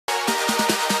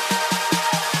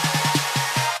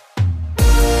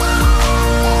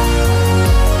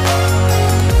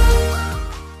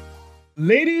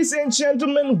Ladies and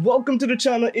gentlemen, welcome to the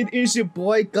channel. It is your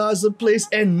boy Gaza Plays,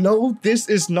 and no, this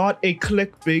is not a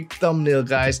clickbait thumbnail,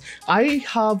 guys. I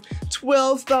have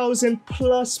 12,000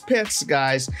 plus pets,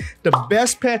 guys, the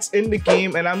best pets in the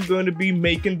game, and I'm going to be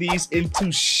making these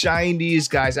into shinies,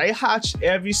 guys. I hatched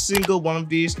every single one of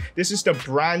these. This is the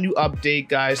brand new update,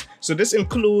 guys. So this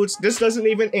doesn't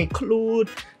even include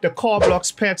the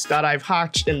Roblox pets that I've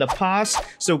hatched in the past.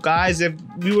 So guys, if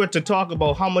we were to talk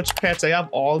about how much pets I have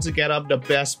all together, the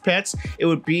best pets, it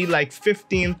would be like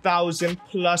 15,000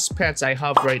 plus pets I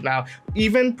have right now,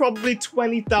 even probably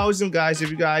 20,000, guys, if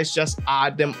you guys just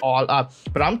add them all up.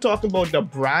 But I'm talking about the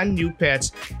brand new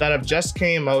pets that have just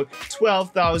came out,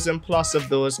 12,000 plus of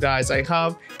those, guys, I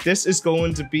have. This is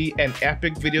going to be an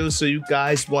epic video, so you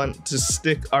guys want to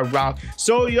stick around.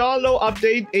 So y'all know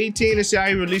update 18 is here.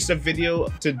 I released a video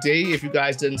today. If you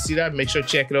guys didn't see that, make sure to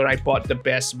check it out. I bought the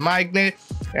best magnet,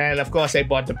 and of course I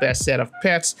bought the best set of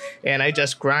pets, and I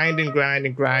just grind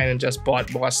and just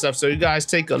bought more stuff. So you guys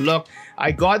take a look.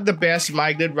 I got the best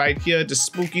magnet right here, the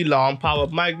spooky long power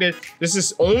magnet. This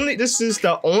is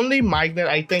the only magnet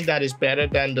I think that is better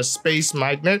than the space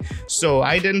magnet. So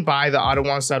I didn't buy the other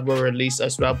ones that were released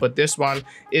as well, but this one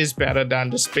is better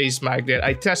than the space magnet.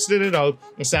 I tested it out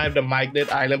inside of the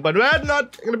magnet island, but we're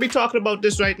not going to be talking about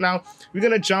this right now. We're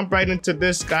going to jump right into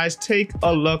this, guys. Take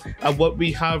a look at what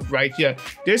we have right here.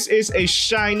 This is a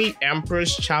shiny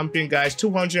Empress champion, guys,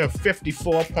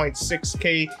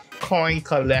 254.6k coin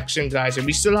collection, guys, and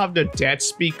we still have the dead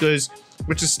speakers,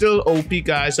 which is still OP,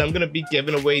 guys. I'm gonna be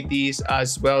giving away these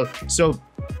as well. So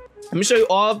let me show you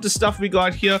all of the stuff we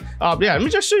got here. Yeah, let me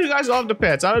just show you guys all of the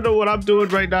pets. I don't know what I'm doing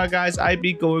right now, guys. I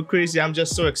be going crazy. I'm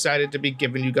just so excited to be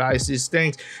giving you guys these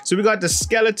things. So we got the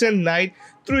skeleton knight,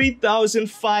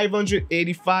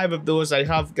 3,585 of those I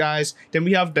have, guys. Then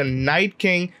we have the Night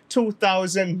King,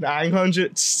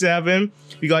 2,907.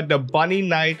 We got the Bunny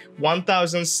Knight,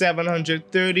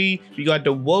 1,730. We got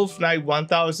the Wolf Knight,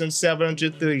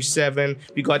 1,737.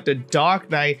 We got the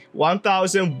Dark Knight,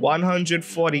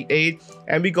 1,148.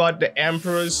 And we got the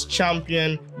Emperor's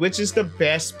Champion, which is the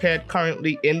best pet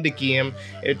currently in the game,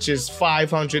 which is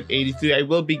 583. I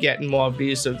will be getting more of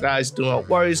these, so guys, do not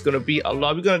worry. It's going to be a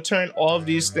lot. We're going to turn all of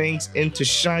these things into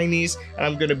shinies, and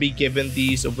I'm going to be giving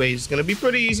these away. It's going to be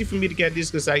pretty easy for me to get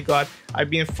these because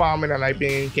I've been farming and I've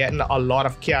been getting a lot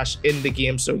of cash in the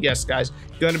game. So yes, guys,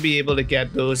 you're going to be able to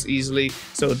get those easily.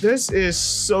 So this is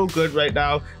so good right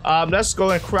now. Let's go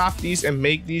and craft these and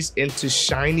make these into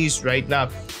shinies right now.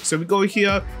 So we go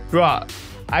here, bruh.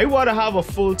 I want to have a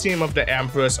full team of the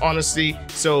Empress, honestly.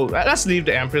 So let's leave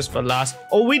the Empress for last.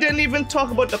 Oh, we didn't even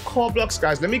talk about the Roblox,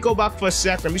 guys. Let me go back for a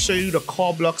sec. Let me show you the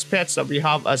Roblox pets that we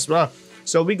have as well.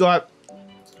 So we got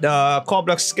the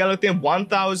Roblox skeleton,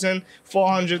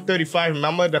 1,435.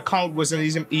 Remember, the count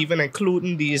wasn't even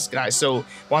including these guys. So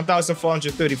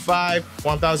 1,435,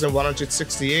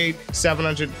 1,168,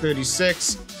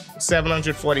 736,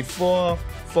 744,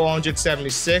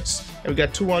 476, and we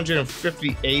got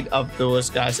 258 of those,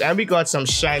 guys. And we got some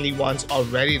shiny ones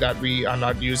already that we are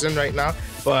not using right now.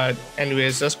 But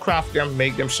anyways, let's craft them,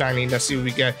 make them shiny. Let's see what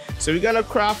we get. So we're gonna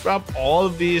craft up all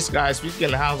of these, guys. We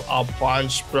can have a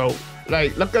bunch, bro.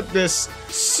 Like, look at this,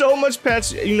 so much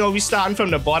pets. You know, we starting from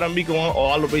the bottom, we going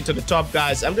all the way to the top,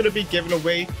 guys. I'm gonna be giving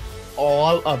away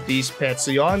all of these pets,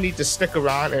 so y'all need to stick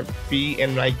around and be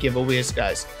in my giveaways,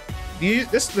 guys.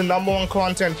 This is the #1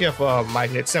 content here for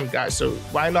Magnet Sim, guys, so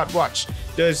why not watch?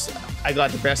 Because I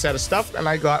got the best set of stuff and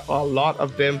I got a lot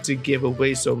of them to give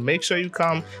away. So make sure you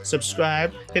come,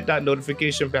 subscribe, hit that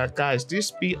notification bell, guys.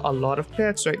 This be a lot of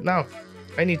pets right now.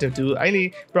 I need to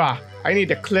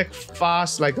click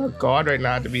fast like a god right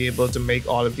now to be able to make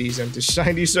all of these into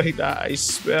shinies right now, I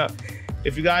swear.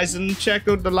 If you guys didn't check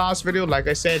out the last video, like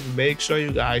I said, make sure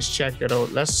you guys check it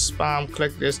out. Let's spam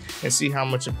click this and see how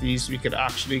much of these we could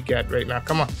actually get right now.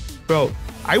 Come on, bro.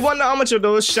 I wonder how much of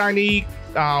those shiny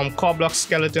Roblox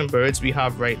skeleton birds we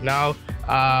have right now.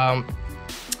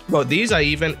 Bro, these are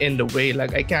even in the way,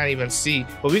 like I can't even see.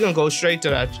 But we're gonna go straight to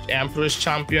that Empress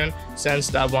champion, since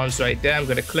that one's right there. I'm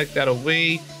gonna click that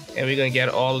away, and we're gonna get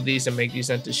all of these and make these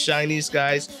into shinies,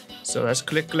 guys. So let's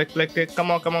click.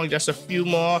 Come on, just a few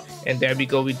more, and there we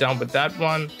go. We're done with that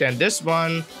one. Then this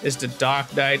one is the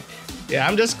Dark Knight. Yeah,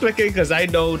 I'm just clicking because I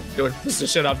know the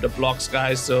position of the blocks,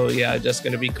 guys. So yeah, just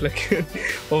gonna be clicking.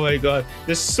 Oh my god,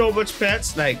 there's so much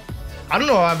pets. Like, I don't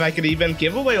know if I could even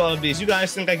give away all of these. You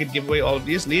guys think I could give away all of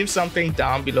these? Leave something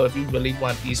down below if you really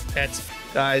want these pets,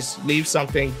 guys. Leave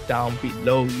something down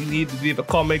below. You need to leave a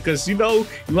comment because you know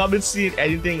you haven't seen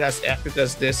anything as epic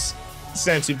as this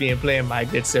since you've been playing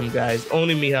Magnet Sim, guys.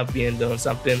 Only me have been doing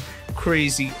something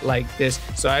crazy like this.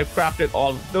 So I crafted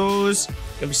all of those.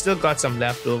 and we still got some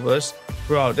leftovers.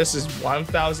 Bro, this is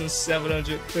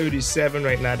 1,737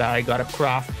 right now that I gotta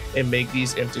craft and make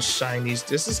these into shinies.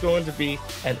 This is going to be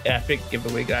an epic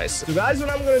giveaway, guys. So guys, what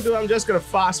I'm gonna do, I'm just gonna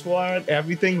fast forward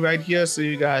everything right here so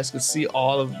you guys can see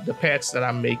all of the pets that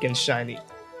I'm making shiny.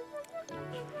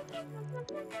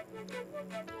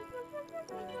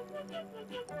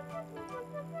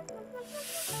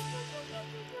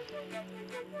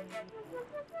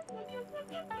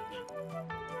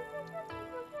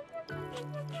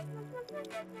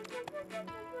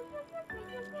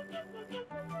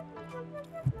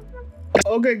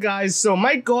 Okay guys, so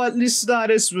my godly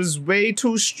status was way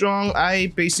too strong. I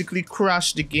basically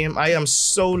crashed the game. I am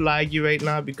so laggy right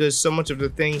now because so much of the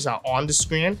things are on the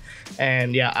screen,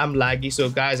 and yeah, I'm laggy. So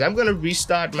guys, I'm gonna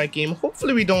restart my game.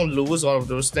 Hopefully we don't lose all of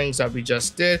those things that we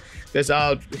just did, because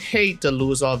I'll hate to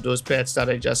lose all of those pets that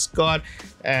I just got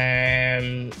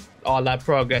and all that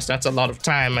progress. That's a lot of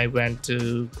time I went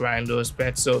to grind those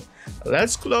pets. So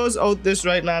let's close out this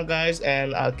right now, guys,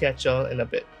 and I'll catch y'all in a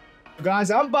bit.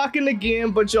 Guys, I'm back in the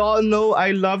game, but y'all know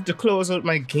I love to close out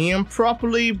my game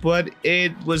properly, but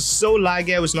it was so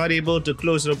laggy I was not able to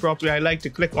close it up properly. I like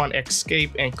to click on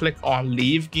escape and click on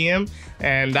leave game,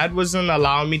 and that wasn't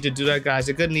allowing me to do that, guys.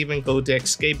 I couldn't even go to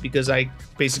escape because I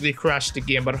basically crashed the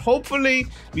game. But hopefully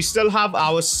we still have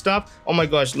our stuff. Oh my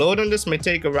gosh, loading this may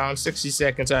take around 60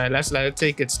 seconds. All right, let's let it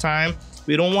take its time.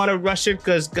 We don't want to rush it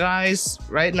because, guys,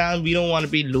 right now we don't want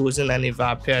to be losing any of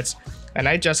our pets. And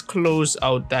I just closed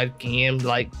out that game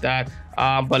like that.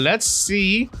 But let's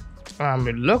see.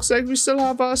 It looks like we still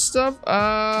have our stuff.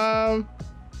 Yeah,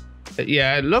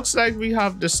 it looks like we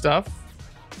have the stuff.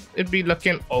 It'd be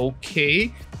looking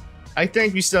okay. I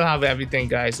think we still have everything,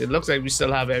 guys. It looks like we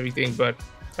still have everything. But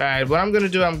all right, what I'm gonna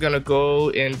do, I'm gonna go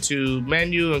into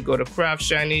menu and go to craft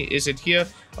shiny. Is it here?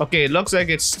 Okay, it looks like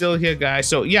it's still here, guys.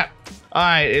 So yeah.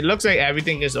 Alright, it looks like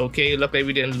everything is okay. It looked like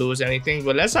we didn't lose anything.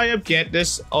 But let's hurry up get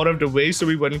this out of the way so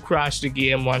we wouldn't crash the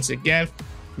game once again.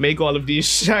 Make all of these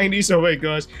shinies. Oh my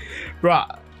gosh.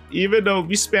 Bruh, even though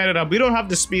we sped it up, we don't have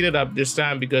to speed it up this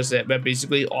time because we're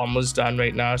basically almost done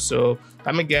right now. So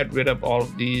I'm gonna get rid of all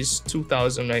of these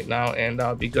 2,000 right now, and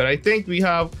that'll be good. I think we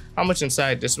have how much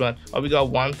inside this one? Oh, we got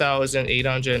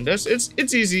 1,800 in this.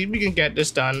 It's easy. We can get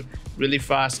this done really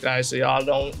fast, guys, so y'all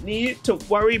don't need to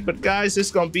worry. But guys, it's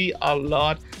gonna be a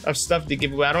lot of stuff to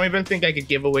give away. I don't even think I could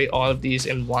give away all of these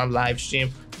in one live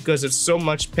stream because it's so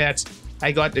much pets.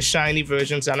 I got the shiny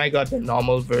versions and I got the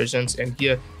normal versions, and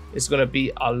here it's gonna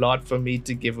be a lot for me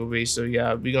to give away. So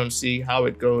yeah, we're gonna see how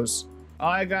it goes.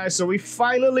 Alright guys, so we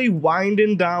finally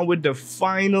winding down with the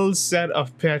final set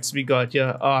of pets we got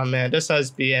here. Oh man, this has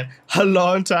been a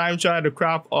long time trying to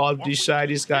craft all these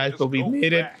shinies, guys, but we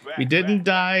made it. We didn't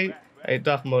die. I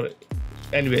talk about it.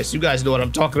 Anyways, you guys know what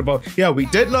I'm talking about. Yeah, we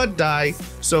did not die,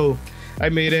 so I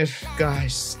made it,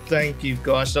 guys. Thank you,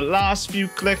 gosh. The last few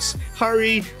clicks.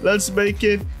 Hurry, let's make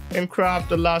it and craft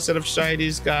the last set of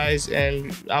shinies, guys.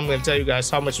 And I'm gonna tell you guys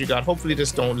how much we got. Hopefully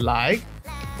this don't lag,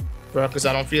 bro, because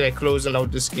I don't feel like closing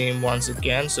out this game once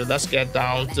again. So let's get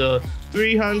down to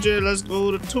 300. Let's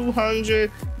go to 200.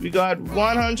 We got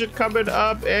 100 covered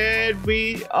up, and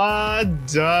we are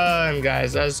done,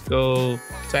 guys. Let's go.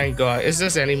 Thank God. Is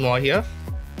this any more here?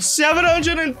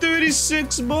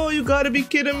 736 more. You gotta be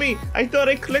kidding me. I thought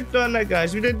I clicked on that,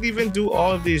 guys. We didn't even do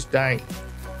all of these. Dang.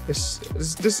 This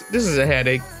is a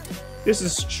headache. This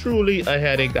is truly a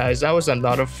headache, guys. That was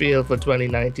another fail for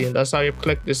 2019. That's how you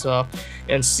click this off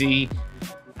and see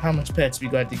how much pets we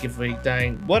got to give away.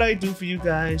 Dang, what I do for you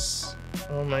guys.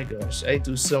 Oh my gosh, I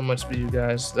do so much for you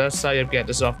guys. That's how you get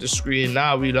this off the screen.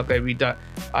 Now we look like we done.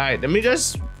 All right, let me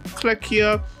just click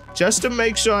here just to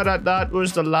make sure that that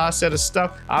was the last set of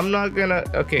stuff. I'm not gonna.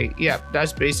 Okay, yeah,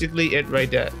 that's basically it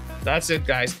right there. That's it,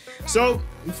 guys. So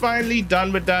we're finally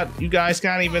done with that. You guys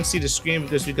can't even see the screen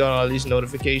because we got all these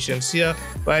notifications here.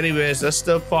 But anyways, let's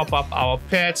still pop up our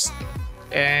pets,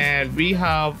 and we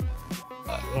have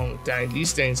oh dang,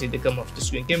 these things need to come off the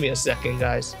screen. Give me a second,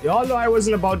 guys. Y'all know I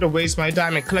wasn't about to waste my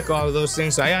time and click all of those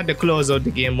things, so I had to close out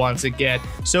the game once again.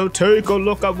 So take a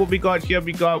look at what we got here.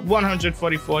 We got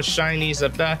 144 shinies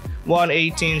of that,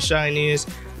 118 shinies,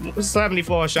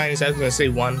 74 shinies. I was gonna say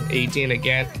 118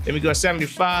 again. Then we got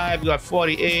 75, we got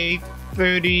 48,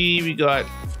 30, we got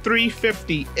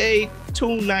 358,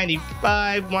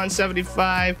 295,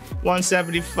 175,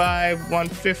 175,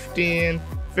 115,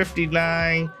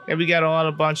 59, and we got all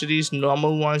a bunch of these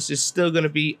normal ones. There's still gonna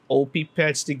be OP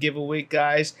pets to give away,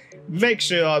 guys. Make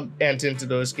sure y'all enter into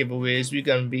those giveaways. We're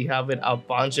gonna be having a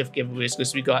bunch of giveaways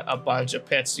because we got a bunch of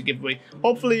pets to give away.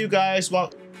 Hopefully you guys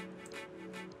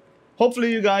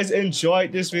hopefully you guys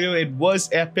enjoyed this video. It was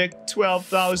epic.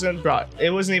 12,000, bro.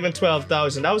 It wasn't even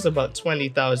 12,000. That was about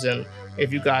 20,000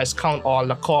 if you guys count all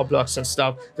the core blocks and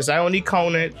stuff, because I only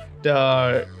counted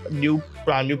the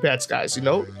brand new pets, guys, you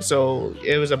know. So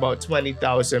it was about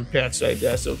 20,000 pets right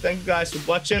there. So thank you guys for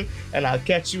watching, and I'll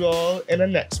catch you all in the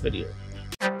next video.